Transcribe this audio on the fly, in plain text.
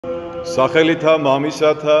სახელითა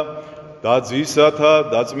მამისათა და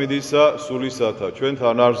ძისათა და წმინდისა სულისათა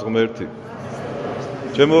ჩვენთან არის ღმერთი.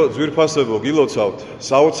 ჩემო ძვირფასებო გილოცავთ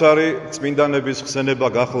საოცარი წმინდანების ხსენება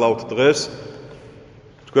გახლავთ დღეს.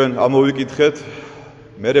 თქვენ ამოვიკითხეთ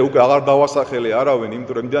მე უკვე აღარ დავასახელე არავინ,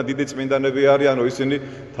 იმიტომ რომ დიდი წმინდანები არიანო ისინი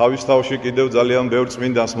თავის თავში კიდევ ძალიან ბევრ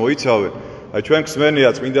წმინდანს მოიცავენ. აი ჩვენ გსმენია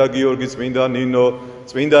წმინდა გიორგი, წმინდა ნინო,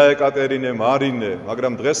 წმინდა ეკატერინე, მარინე,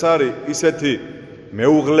 მაგრამ დღეს არის ისეთი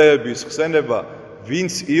მეუღლეების ხსენება,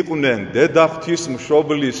 ვინც იყვნენ დედაღვთის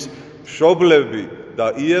მშობლის მშობლები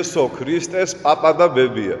და იესო ქრისტეს პაპა და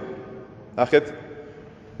ბებია. ნახეთ,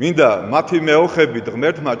 მინდა მათი მეოხებით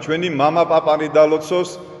ღმერთმა ჩვენი მამა პაპანი დალოცოს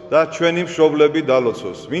და ჩვენი მშობლები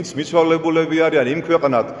დალოცოს. ვინც მიცვალებულები არიან იმ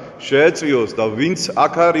ქვეყნად შეეწიოს და ვინც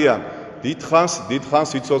აქ არიან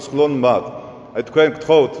დიდხანს იცოცხლონ მათ. აი თქვენ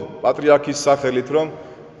გთხოვთ პატრიარქის სახელით რომ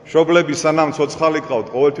მშობლები სანამ ცოცხალი ყავთ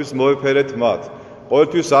ყოველთვის მოეფერეთ მათ.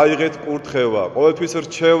 ყოველთვის აიღეთ კურთხევა, ყოველთვის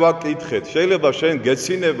რჩევა კითხეთ. შეიძლება შენ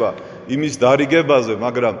გეცინება იმის დარიგებაზე,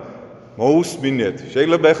 მაგრამ მოусმინეთ.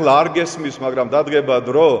 შეიძლება ეხლა არ გესმის, მაგრამ დადგება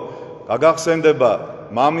დრო, გაგახსენდება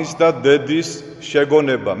მამის და დედის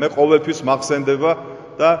შეგონება. მე ყოველთვის მახსენდება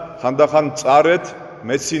და ხანდახან წარეთ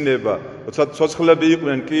მეცინება. როცა ცოცხლები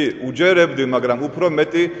იყვნენ კი უჯერებდი, მაგრამ უფრო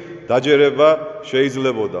მეტი დაჯერება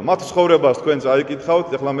შეიძლებოდა. მათ ცხოვრებას თქვენ წაიკითხავთ,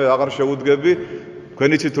 ეხლა მე აღარ შეუდგები, თქვენ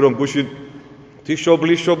იცით რომ გუშინ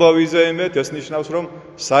თიშობლისშობა ვიზეიმეთ, ეს ნიშნავს რომ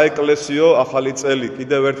საეკლესიო ახალი წელი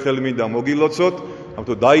კიდევ ერთხელ მინდა მოგილოცოთ,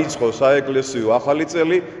 ამიტომ დაიწყო საეკლესიო ახალი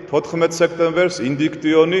წელი 14 სექტემბერს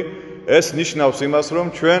ინდიქტიონი, ეს ნიშნავს იმას რომ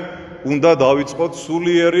ჩვენ უნდა დავიწყოთ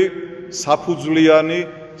სულიერი საფუძვლიანი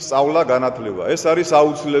სწავლა განათლება. ეს არის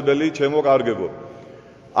აუცილებელი ჩემო კარგებო.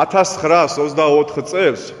 1924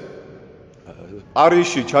 წელს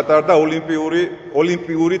პარიზში ჩატარდა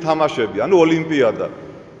ოლიმპიური თამაშები, ანუ ოლიმპიადა.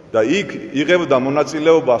 და იქ იღებდა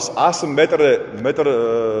მონაწილეობას 100 მეტრ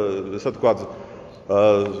ესე ვთქვათ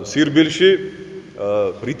სირბილში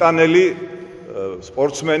ბრიტანელი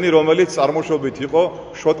სპორტსმენი, რომელიც წარმოშობით იყო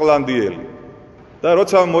შოტლანდიელი. და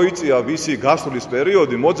როცა მოიწია ვისი გასვლის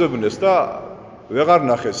პერიოდი, მოძებნეს და ვეღარ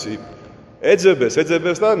ნახეს იქ.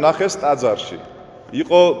 ეძებეს და ნახეს ტაძარში.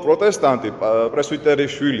 იყო პროტესტანტი,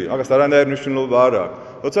 პრესვიტერის შვილი, მაგას არანაირი მნიშვნელობა არ აქვს.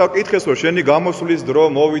 როცა კითხეს რომ შენი გამოსვლის დრო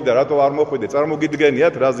მოვიდა, რატო არ მოხვიდე,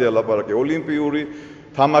 წარმოგიდგენიათ რაზეა ლაპარაკი? ოლიმპიური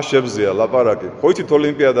თამაშებზეა ლაპარაკი. ხო იცით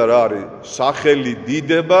ოლიმპიადა რა არის? სახელი,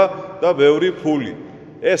 დიდება და ბევრი ფული.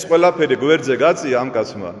 ეს ყველაფერი გვერდზე გაწია ამ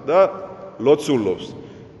კაცმა და ლოცულობს.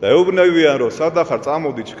 და ეუბნებიან რომ სადახარ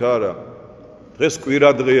წამოდი ჩქარა. დღეს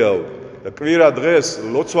კვირა დღეაო და კვირა დღეს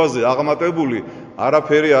ლოცვაზე აღმატებული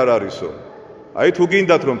არაფერი არ არისო. აი თუ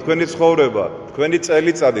გინდათ რომ თქვენი ცხოვრება, თქვენი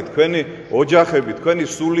წელიწადი, თქვენი ოჯახები, თქვენი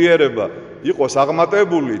სულიერება იყოს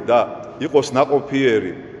აღმატებული და იყოს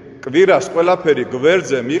ნაყოფიერი, კვირას ყველაფერი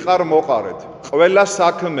გვერდზე მიყარ მოყარეთ. ყველა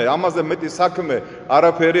საქმე, ამაზე მეტი საქმე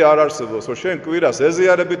არაფერი არ არსებობს. რომ შენ კვირას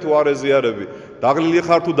ეზიარები თუ არ ეზიარები, დაღლილი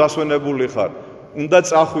ხარ თუ დასვენებული ხარ, უნდა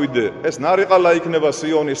წახვიდე. ეს ნარიყალა იქნება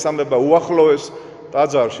სიონის სამება უახლოეს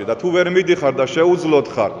ტაძარში და თუ ვერ მიდიხარ და შეუძლოდ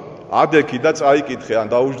ხარ, ადექი და წაიკითხე ან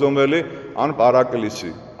დაუჯდომელი ან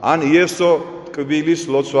პარაკლისი, ან იესო ტკბილის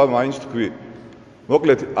ლოცვა მაინც თქვი.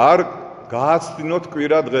 მოკლედ, არ გააცდინოთ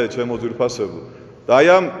კვირა დღე, ჩემო ძვირფასებო. და აი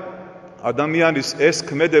ამ ადამიანის ეს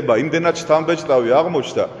ქმედება იმდენად შთამბეჭდავი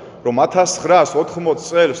აღმოჩნდა, რომ 1980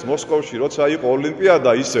 წელს მოსკოვში, როცა იყო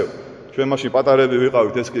ოლიმპიადა, ისევ ჩვენ მაშინ პატარები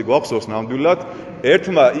ვიყავით, ეს კი გვახსოვს ნამდვილად,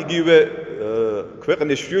 ერთმა იგივე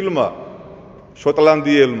ქვეყნის შვილმა,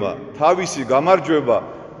 შოტლანდიელმა, თავისი გამარჯვება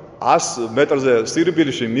 100 მეტრზე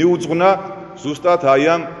სირბილში მიუძღვნა ზუსტად აი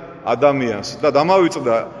ამ ადამიანს და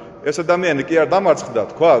დამავიწყდა. ეს ადამიანი კი არ დამარცხდა,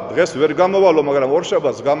 თქვა, დღეს ვერ გამოვალო, მაგრამ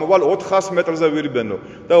ორშაბათს გამოვალ 400 მეტრზე ვირბენო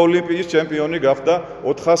და ოლიმპიის ჩემპიონი გახდა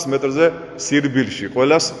 400 მეტრზე სირბილში,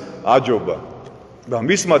 ყველას აჯობა. და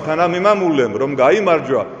მისმა თანამიმამულემ რომ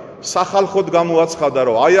გაიმარჯვა, სახალხოდ გამოაცხადა,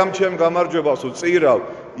 რომ აი ამ ჩემ გამარჯვებას უწირავ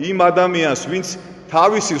იმ ადამიანს, ვინც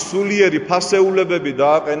თავისი სულიერი ფასეულებები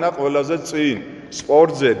დააყენა ყველაზე წინ.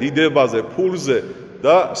 სპორტზე, დიდებაზე, ფულზე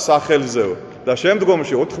და სახელზე. და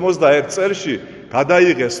შემდგომში 91 წელში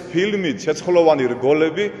გადაიღეს ფილმი ცეცხლოვანი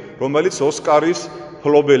რგოლები, რომელიც ოსკარის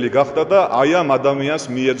მფლობელი გახდა და აი ამ ადამიანს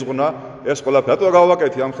მიეძღვნა ეს ყველაფერი. რატო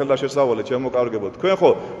გავაკეთე ამ ხელშესავალი, ჩემო კარგებო? თქვენ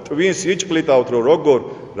ხო ტვინს იჭყლიტავთ, რომ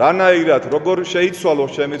რანაირად, როგორ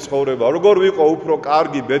შეიცვალოს ჩემი ცხოვრება, როგორ ვიყო უფრო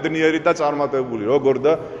კარგი, ბედნიერი და წარმატებული, როგორ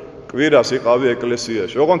და კვირას იყავი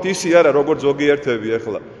ეკლესიაში. ოღონდ ისი არა, როგორც ზოგიერთები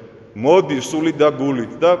ახლა. მოდი სულით და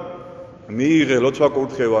გულით და მიიღე ლოცვა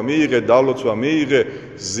კურთხევა, მიიღე დალოცვა, მიიღე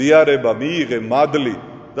ზიარება, მიიღე მადლი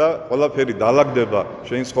და ყველაფერი დაალაგდება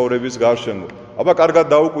შენ ცხოვრების გარშემო. აბა კარგად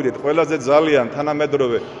დაუკვირდით, ყველაზე ძალიან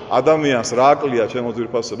თანამედროვე ადამიანს რა აკლია ჩემო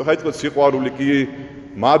ძვირფასებო. ხა იტყვეთ სიყვარული კი,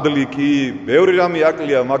 მადლი კი, ბევრი რამე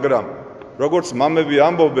აკლია, მაგრამ როგორც მამები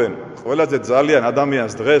ამბობენ, ყველაზე ძალიან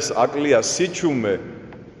ადამიანს დღეს აკლია სიჩუმე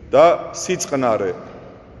და სიწყნარე.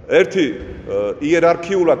 ერთი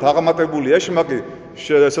იერარქიულად აღმატებული ეშმაკი,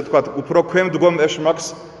 ესე ვთქვათ, უფრო ქვემდგომ ეშმაკს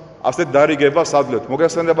ასე დარიგებას ადლევთ.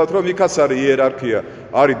 მოგესალმებათ, რომ იქაც არის იერარქია.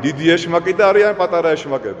 არის დიდი ეშმაკი და არიან პატარა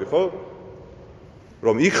ეშმაკები, ხო?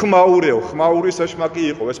 რომ იხმაურეო, ხმაურის ეშმაკი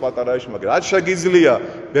იყო ეს პატარა ეშმაკი. რაც შეგიძლია,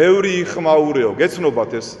 ბევრი იხმაურეო,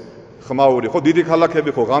 გეცნობათ ეს ხმაური, ხო? დიდი ქალაქები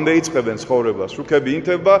ხო ღამე იწყებენ ცხოვრებას. შუქები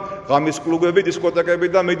ინთება, ღამის კლუბები, დისკოტეკები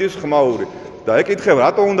და მიდის ხმაური. და ეკითხებ,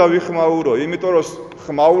 რატო უნდა ვიხმაურო? იმიტომ რომ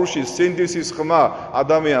ხმაურში სინდისის ხმა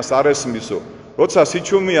ადამიანს არ ესმისო. როცა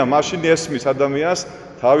სიჩუმეა, მაშინ ესმის ადამიანს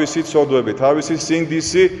თავისი ცოდვები, თავისი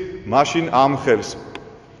სინდისი მაშინ ამხელს.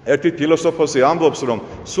 ერთი ფილოსოფოსი ამბობს, რომ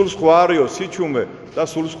სულ სხვა არისო სიჩუმე და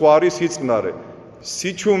სულ სხვა არის სიწყნარე.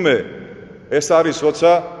 სიჩუმე ეს არის,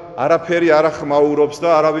 როცა არაფერი არ ახმაურობს და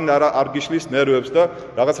არავინ არ გიშლის ნერვებს და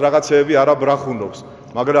რაღაცეები არ აბრახუნობს.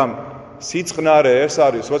 მაგრამ სიწყნარე ეს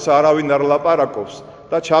არის, როცა არავინ არ ლაპარაკობს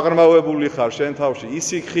და ჩაღრმავებული ხარ შენ თავში,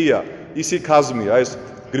 ისი ხია, ისი ქაზმია, ეს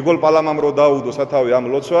გრიგოლ პალამამ რო დაუდო სათავე ამ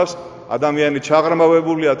ლოცვას, ადამიანი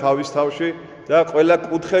ჩაღრმავებულია თავის თავში და ყველა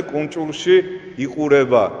კუთხე კუნჭულში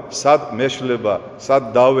იყურება, სად მეშლება,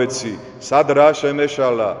 სად დავეცი, სად რა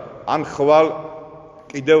შემეშალა, ან ხვალ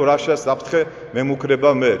კიდევ რა შესაფრთხე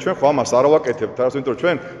მემუქრება მე. ჩვენ ხო ამას არ ვაკეთებთ, იმიტომ რომ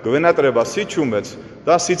ჩვენ გვენატრება სიჩუმეც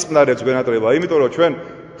და სიწყნარეც გვენატრება, იმიტომ რომ ჩვენ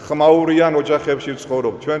ხმაურიან ოჯახებში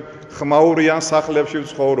ვცხოვრობთ, ჩვენ ხმაურიან სახლებში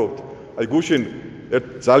ვცხოვრობთ. აი გუშინ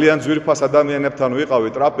ძალიან ძვირფას ადამიანებთან ვიყავი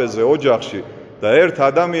ტრაპეზზე ოჯახში და ერთ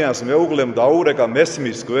ადამიანს მეუღლემ დაურეკა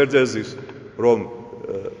მესმის გვერდზის, რომ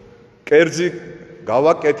კერძი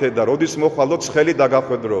გავაკეთე და როდის მოხვალო ცხელი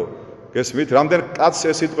დაგახვედრო. გესმით, რამდენ კაცს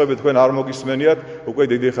ეს სიტყვები თქვენ არ მოგისმენიათ უკვე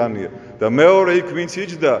დიდი ხანია. და მეორე იქ ვინც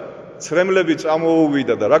იჯდა, ცრემლები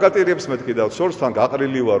წამოუვიდა და რა გატირებს მეთქი და სორსთან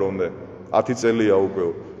გაყრილი ვარო მე. 10 წელია უკვე.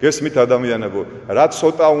 გესმით ადამიანებო, რა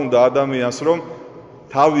ცოტა უნდა ადამიანს რომ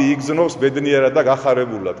თავი იგზნობს ბედნიერად და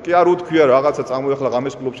გახარებულად. კი არ უთქვია რაღაცა წამოეხლა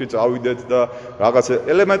ღამის კლუბში წავიდეთ და რაღაცა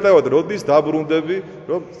ელემენტარულად როდის დაბრუნდები,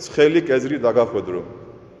 რომ ცხელი კერძი დაგახვედრო.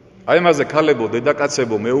 აი ამაზე ქალებო,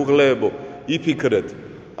 დედაკაცებო, მეუღლეებო, იფიქრეთ.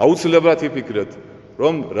 აუცილებლად იფიქრეთ,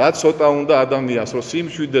 რომ რა ცოტა უნდა ადამიანს, რომ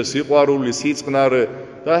სიმშვიდე, სიყვარული, სიწყნარე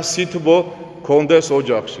და სითბო კონდეს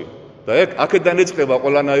ოჯახში. და აქედან ეწყება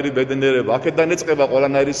ყველანაირი ბედნიერება, აქედან ეწყება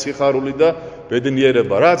ყველანაირი სიხარული და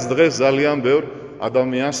ბედნიერება, რაც დღეს ძალიან ბევრ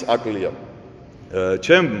ადამიანს აკლია.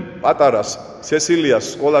 ჩემ პატარას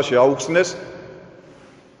სესილიას სკოლაში აუხსნეს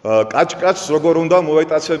კაჭკაც როგორ უნდა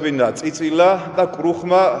მოეტაცებინა წიწილა და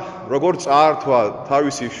კრუხმა როგორ წაართვა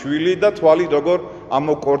თავისი შვილი და თვალი როგორ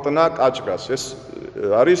ამოკორტნა კაჭკას. ეს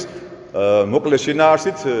არის მოკლე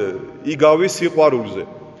შინაარსით იგავი სიყვარულზე.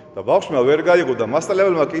 და ბავშვმა ვერ გაიგო და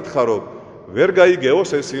მასწავლებელმა კითხა, რომ ვერ გაიგეო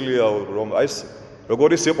სესილიაო, რომ აი ეს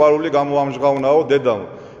როგორი სიყვარული გამოამჟღავნაო დედამ.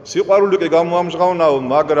 სიყვარული კი გამოამჟღავნაო,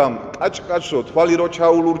 მაგრამ კაჭკაცო თვალი რო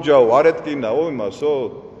ჩაულურჯაო, არ ეთკინაო იმასო.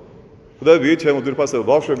 ხვდებით, ჩემო ძვირფასებო,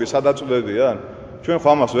 ბავშვები სადაწვდებიან? ჩვენ ხო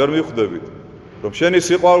ამას ვერ მიხვდებით, რომ შენი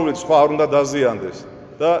სიყვარული სხვა არ უნდა დაზიანდეს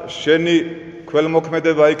და შენი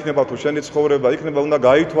ქველმოქმედება იქნება თუ შენი ცხოვრება იქნება, უნდა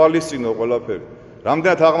გაითვალისწინო ყველაფერი.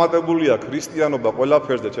 რამდენად აღმატებულია ქრისტიანობა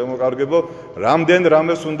ყველაფერზე, ჩემო კარგებო, რამდენ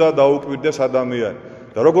რამეს უნდა დაუკვირდეს ადამიანი.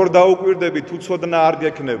 და როგორ დაუკვირდები, თუ ცოდნა არ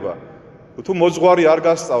გექნება, თუ მოძღვარი არ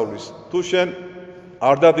გასწავლის, თუ შენ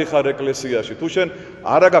არ დადიხარ ეკლესიაში, თუ შენ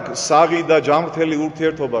არ აქვს საღი და ჯანმრთელი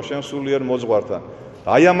ურთიერთობა შენ სულიერ მოძღვართან.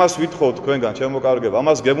 აი ამას ვითხოვთ თქვენგან, ჩემო კარგებო,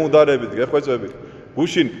 ამას გემუდარებით, გეხვეწებით.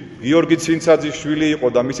 გუშინ გიორგი ცინცაძის შვილი იყო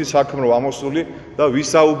და მისი საქმრო ამოსული და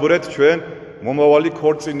ვისაუბრეთ ჩვენ მომავალი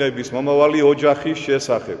ქორწინების, მომავალი ოჯახის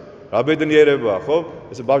შესახებ. რა ბედნიერებაა, ხო?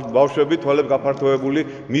 ეს ბავშვები თვალებ გაფართოებული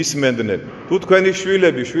მისმენდნენ. თუ თქვენი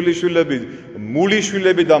შვილები, შვილიშვილები,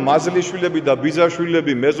 მულიშვილები და მაზლიშვილები და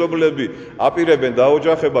ბიძაშვილები, მეზობლები აპირებენ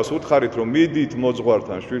დაოჯახებას, უთხარით რომ მიდით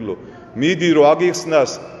მოძღვართან შვილო, მიდი რომ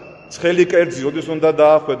აგიხსნას ცხელი კერძი, როდის უნდა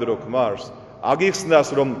დაახვედრო ქმარს. აგიხსნას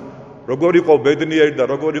რომ როგორ იყო ბედნიერი და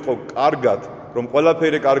როგორ იყო კარგად, რომ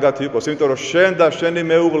ყველაფერი კარგად იყოს, იმიტომ რომ შენ და შენი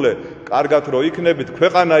მეუღლე კარგად რო იქნებით,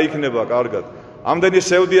 ქვეყანა იქნება კარგად. ამდენი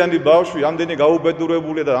სევდიანი ბავშვი, ამდენი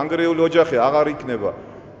გაუბედურებული და ანგრეული ოჯახი აღარ იქნება.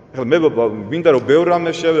 ეხლა მე მინდა რომ ბევრ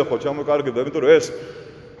რამეს შევეხო, ჩამოკარგებდა, იმიტომ რომ ეს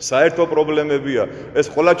საერთო პრობლემებია, ეს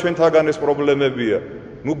ყველა ჩვენთაგან ეს პრობლემებია.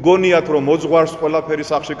 ნუ გონიათ რომ მოძღვარს ყველაფერი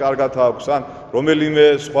სახში კარგად აქვს, ან რომელიმე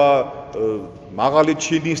სხვა მაღალი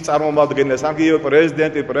ჩინის წარმომადგენელს, ან გიო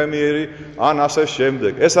პრეზიდენტი, პრემიერი, ან ასე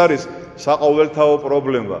შემდეგ. ეს არის საყოველთაო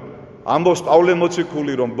პრობლემა. ამბობს პავლე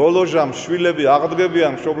მოციქული, რომ ბოლო ჟამს შვილები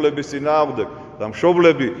აღდგებიან მშობლების წინააღმდეგ და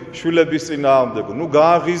მშობლები შვილების წინააღმდეგ. ნუ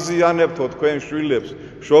გააღიზიანებთო თქვენ შვილებს,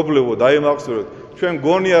 მშობლებო, დაიმახსოვრეთ. ჩვენ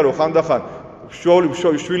გონია რომ ხანდახან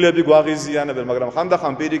შვილები გვაღიზიანებენ, მაგრამ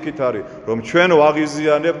ხანდახან პირიქით არის, რომ ჩვენ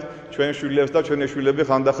ვაღიზიანებთ ჩვენ შვილებს და ჩვენი შვილები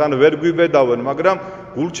ხანდახან ვერ გვიბედავენ, მაგრამ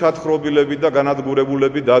გულჩათხრობილები და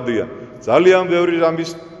განადგურებულები დადიან. ძალიან ბევრი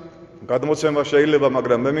რამის გადმოცემა შეიძლება,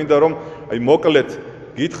 მაგრამ მე მინდა რომ მოკლედ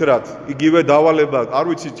გითხრათ, იგივე დავალება, არ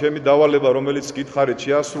ვიცი ჩემი დავალება, რომელიც გითხარით,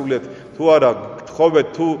 შეასრულეთ თუ არა, გთხოვეთ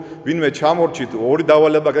თუ ვინმე ჩამორჩით, ორი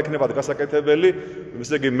დავალება გექნებათ გასაკეთებელი,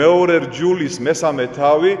 ესე იგი მეორე რჯულის მესამე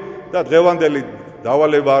თავი და დღევანდელი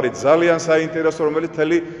დავალება არის ძალიან საინტერესო, რომელიც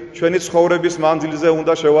მთელი ჩვენი ცხოვრების მანძილზე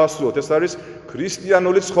უნდა შევასრულოთ. ეს არის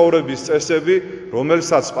ქრისტიანული ცხოვრების წესები,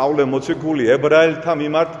 რომელსაც პავლე მოციქული ებრაელთა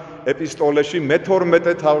მიმართ ეპისტოლეში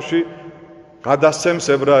მე-12 თავში გადასცემს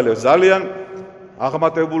ებრაელებს. ძალიან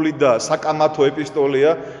აღმატებული და საკამათო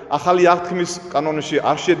ეპისტოლეა. ახალი აღთქმის კანონში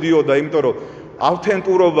არ შედიოდა, იმიტომ რომ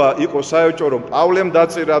ავთენტურობა იყო საერთო, რომ პავლემ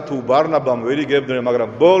დაწერა თუ ბარნაბამ ვერ იგებდნენ, მაგრამ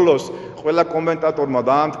ბოლოს ყველა კომენტატორმა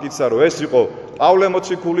დაამტკიცა, რომ ეს იყო პავლე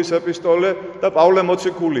მოციქულის ეპისტოლე და პავლე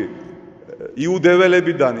მოციქული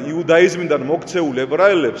იუდეველებიდან, იუდაიზმიდან მოქცეულ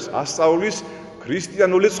ებრაელებს ასწავლის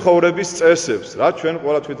ქრისტიანული ცხოვრების წესებს, რაც ჩვენ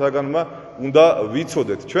ყველა თვითაგანმა უნდა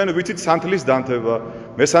ვიცოდეთ. ჩვენ ვიცით სანთლის დანთება,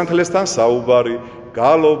 მესანთლესთან საუბარი,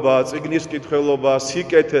 გალობა, წიგნის კითხველობა,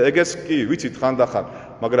 სიკეთე, ეგეც კი ვიცით ხანდახან,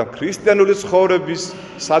 მაგრამ ქრისტიანული ცხოვრების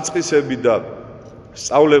საწყისები და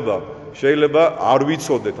სწავლება შეიძლება არ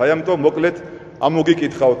ვიცოდეთ. აი ამიტომ მოკლედ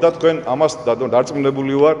ამოგიკითხავთ და თქვენ ამას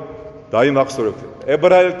დარწმუნებული ვარ, დაიმახსოვრებთ.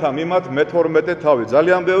 ებრაელთა მიმართ მე-12 თავი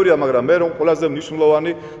ძალიან ბევრია, მაგრამ მე რომ ყველაზე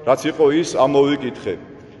მნიშვნელოვანი რაც იყო ის ამოვიკითხე.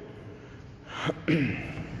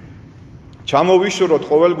 ჩამოვიშოროთ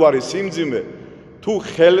ყოველგვარი სიმძიმე თუ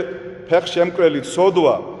ფეხშემკრელი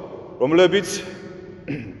ცოდვა, რომლებიც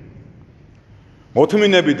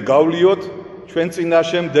მოთმინებით გავლიოთ ჩვენ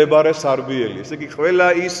წინაშე მდებარე სარბიელი. ესე იგი ყველა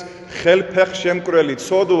ის ფეხშემკრელი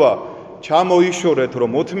ცოდვა ჩამოიშორეთ, რომ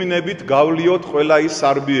მოთმინებით გავლიოთ ყველა ის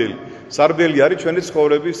სარბიელი. სარბიელი არის ჩვენი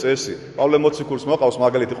ცხოვრების წესი. პავლე მოციქულს მოყავს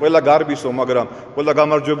მაგალითი, ყველა გარბისო, მაგრამ ყველა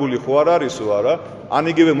გამარჯვებული ხო არ არისო, არა? ან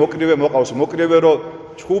იგივე მოკრივე მოყავს, მოკრივე რო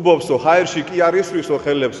ჩხუბობსო, ჰაერში კი არ ისვრისო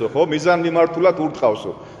ხელებსო, ხო? მიზან მიმართულად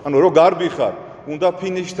ურტყავსო. ანუ რო გარბი ხარ, უნდა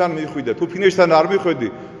ფინიშთან მიხვიდე. თუ ფინიშთან არ მიხვედი,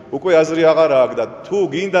 უკვე აზრი აღარ აქვს და თუ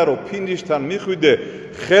გინდა რომ ფინიშთან მიხვიდე,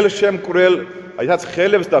 ხელშემკრელ, აი რაც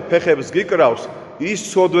ხელებს და ფეხებს გიკრავს,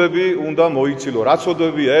 ის ცოდვები უნდა მოიცილო. რა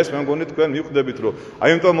ცოდვებია ეს? მე მგონი თქვენ მიხვდებით, რომ აი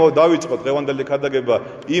ამიტომ დავიწყოთ დღევანდელი ქადაგება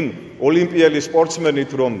იმ ოლიმპიელი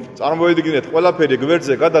სპორტსმენით, რომ წარმოედგინეთ ყველაფერი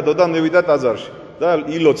გვერდზე გადადო და მივიდა ტაძარში და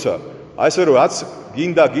ილოცა. აი ესე რომ რაც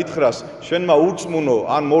გინდა გითხრას, შენმა ურწმუნო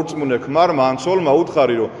ან მორწმუნე ქმარმა ან ცოლმა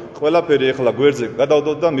უთხარი, რომ ყველაფერი ეხლა გვერდზე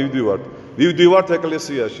გადავდო და მივდივართ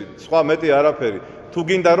ეკლესიაში. სხვა მეტი არაფერი. თუ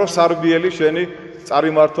გინდა რომ სარბიელი შენი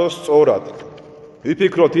წარიმართოს სწორად.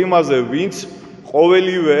 ვიფიქროთ იმაზე, ვინც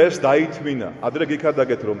ყოველივე ეს დაითმინა. ადრე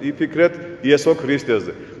გიქადაგეთ, რომ იფიქრეთ იესო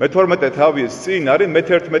ქრისტეზე. მე-12 თავის წინ არის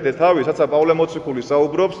მე-11 თავი, სადაც პავლე მოციქული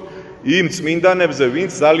საუბრობს იმ წმინდანებზე,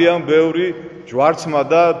 ვინც ძალიან ბევრი ჯვარცმა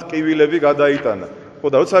და ტკივილები გადაიტანა. ხო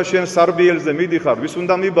და როცა შენ სარბიელზე მიდიხარ, ვის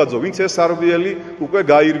უნდა მიბაძო, ვინც ეს სარბიელი უკვე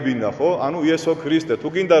გაირბინა, ხო? ანუ იესო ქრისტე. თუ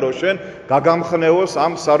გინდა რომ შენ გაგამხნევოს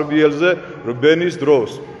ამ სარბიელზე რბენის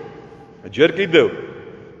დროს. ჯერ კიდევ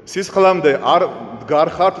სისხლამდე არ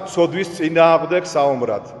დგარხართ ცოდვის წინააღმდეგ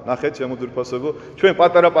საომრად. ნახეთ შემოძვირფასებო, ჩვენ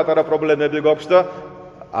პატარა პრობლემები გვაქვს და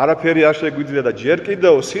არაფერი არ შეგვიძლია და ჯერ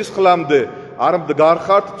კიდევ სისხლამდე არ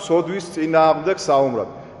დგარხართ ცოდვის წინააღმდეგ საომრად.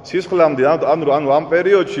 სისხლამდე ანუ ამ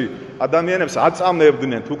პერიოდში ადამიანებს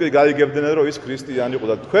აწამებდნენ, თუ კი გაიგებდნენ რომ ის ქრისტიანი იყო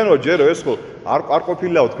და თქვენო ჯერ ეს ხო არ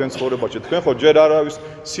ყოფილაო თქვენ ცხოვრებაში, თქვენ ხო ჯერ არავის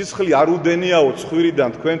სისხლი არ უდენიაო ცხვირიდან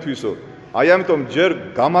თქვენთვისო. აი ამიტომ ჯერ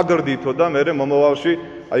გამაგრდითო და მე მომავალში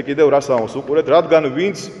აი კიდევ რას ამბობს უყურეთ, რადგან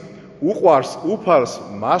ვინც უყვარს უფალს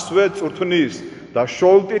მასვე წვრთნის და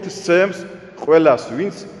შოლტით სცემს ყველას,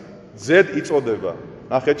 ვინც ზედ იწოდება.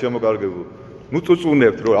 ნახეთ შემოგარგებულ. ნუ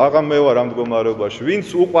წუწუნებთ რომ აღარ მე ვარ ამ მდგომარეობაში, ვინც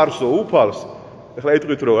უყვარსო უფალს, ეხლა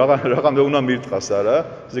იტყვით რომ რაღა მე უნდა მირტყას არა?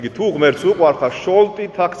 ესე იგი თუ ღმერთს უყვარ ხარ,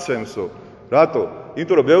 შოლტით აქცემსო. რატო?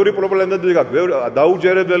 იმიტომ რომ ბევრი პრობლემები გაქვს, ბევრი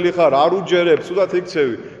დაუჯერებელი ხარ, არ უჯერებ, ცუდად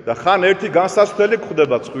იქცევი და ხან ერთი განსაცდელი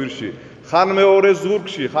გხვდება ცხვირში, ხან მეორე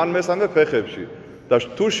ზურგში, ხან მესამე ფეხებში და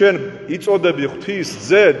თუ შენ იწოდები ღვთის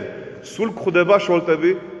ზედ, სულ გხვდება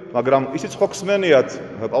შოლტები, მაგრამ ისიც ხო ხსმენიათ,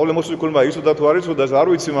 პავლე მოციქულმა იცოდა თუ არ იცოდა, არ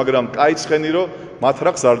ვიცი, მაგრამ კაი ცხენი რომ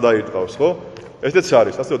მათრახს არ დაირტყავს, ხო? ესეც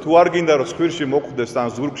არის, ასე თუ არ გინდა რომ ცხვირში მოხვდეს ან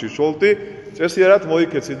ზურგში შოლტი, წესიერად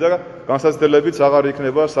მოიქეცი და განსაცდელებიც აღარ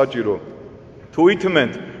იქნება საჭირო. თუ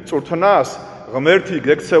ითმენთ წვრთნას, ღმერთი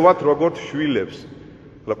გექცევათ როგორც შვილებს.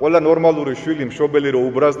 ყველა ნორმალური შვილი მშობელი რო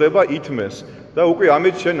უბრაზდება, ითმეს და უკვე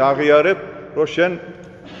ამით შენ აღიარებ, რომ შენ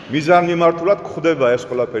მიზანმიმართულად გვხვდება ეს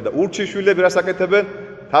ყველაფერი და ურჩი შვილები რას აკეთებენ?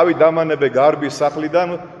 თავი დამანებე გარბის სახლიდან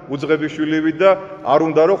უძღები შვილივით და არ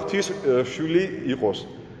უნდა რომ ღვთის შვილი იყოს.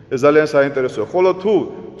 ეს ძალიან საინტერესოა. ხოლო თუ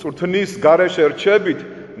წვრთნის გარეშე რჩებით,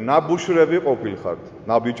 ნაბუშრები ყოფილხართ,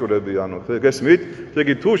 ნაბიჭრები, ანუ გესმით? ესე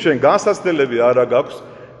იგი თუ შენ განსაცდელები არა გაქვს,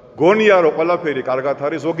 გონია რომ ყველაფერი კარგად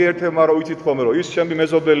არის, ზოგიერთმა რომ იცით ხოლმე რომ ის ჩემი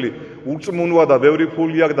მეზობელი ურწმუნოა და ბევრი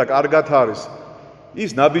ფული აქვს და კარგად არის.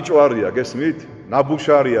 ის ნაბიჭვარია, გესმით?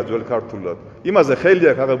 ნაბუშარია ძველ ქართულად. იმაზე ხელი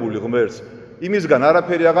აქვს აღებული ღმერთს. იმისგან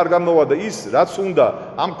არაფერი აღარ გამოვა და ის რაც უნდა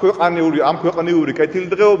ამ ქვეყნიური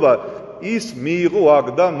კეთილდღეობა ის მიიღო აქ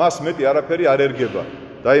და მას მეტი არაფერი არ ერგება.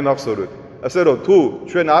 დაიმახსოვრეთ. ასე რომ თუ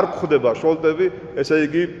ჩვენ არ გვხვდება შოლტები, ესე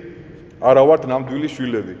იგი არა ვართ ნამდვილი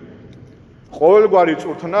შვილები. ყოველგვარი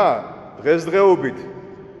წვრთნა დღესდღეობით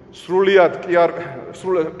სრულიად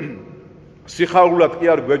სიხარულად კი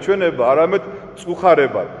არ გვეჩვენება, არამედ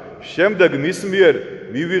წუხარებად. შემდეგ მის მიერ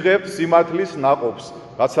მივიღებთ სიმართლის ნაყოფს,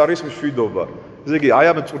 რაც არის მშვიდობა. ესე იგი აი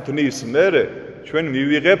ამ წვრთნის მერე ჩვენ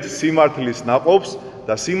მივიღებთ სიმართლის ნაყოფს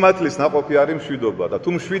და სიმართლის ნაყოფი არის მშვიდობა და თუ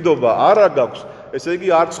მშვიდობა არა გაქვს, ესე იგი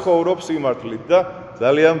არ ცხოვრობ სიმართლით და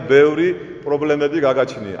ძალიან ბევრი პრობლემები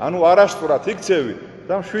გაგაჩნია. ანუ არასწორად იქცევი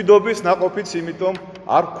და მშვიდობის ნაყოფიც იმიტომ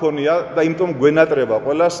არ გქონია და იმიტომ გვენატრება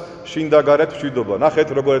ყველას შინდაგარეთ მშვიდობა. ნახეთ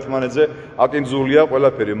როგორ ერთმანეთზე აკინძულია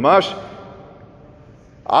ყველაფერი. მას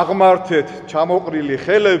აღმართეთ ჩამოყრილი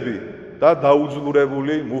ხელები და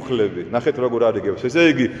დაუძლურებული მუხლები. ნახეთ როგორ არიგებს. ესე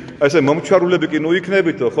იგი, ესე მომჩარულები კი ნუ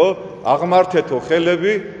იქნებითო, ხო? აღმართეთო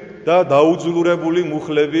ხელები და დაუძლურებული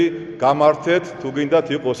მუხლები გამართეთ, თუ გინდათ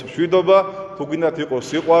იყოს მშვიდობა, თუ გინდათ იყოს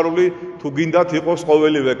სიყვარული, თუ გინდათ იყოს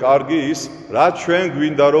ყოველივე კარგი ის, რაც ჩვენ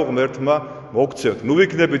გვინდა რომ ღმერთმა მოგცევთ. ნუ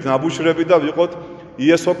ვიქნებით ნაბუშრები და ვიყოთ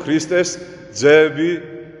იესო ქრისტეს ძეები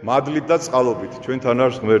მადლით და წყალობით. ჩვენთან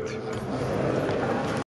არის ღმერთი.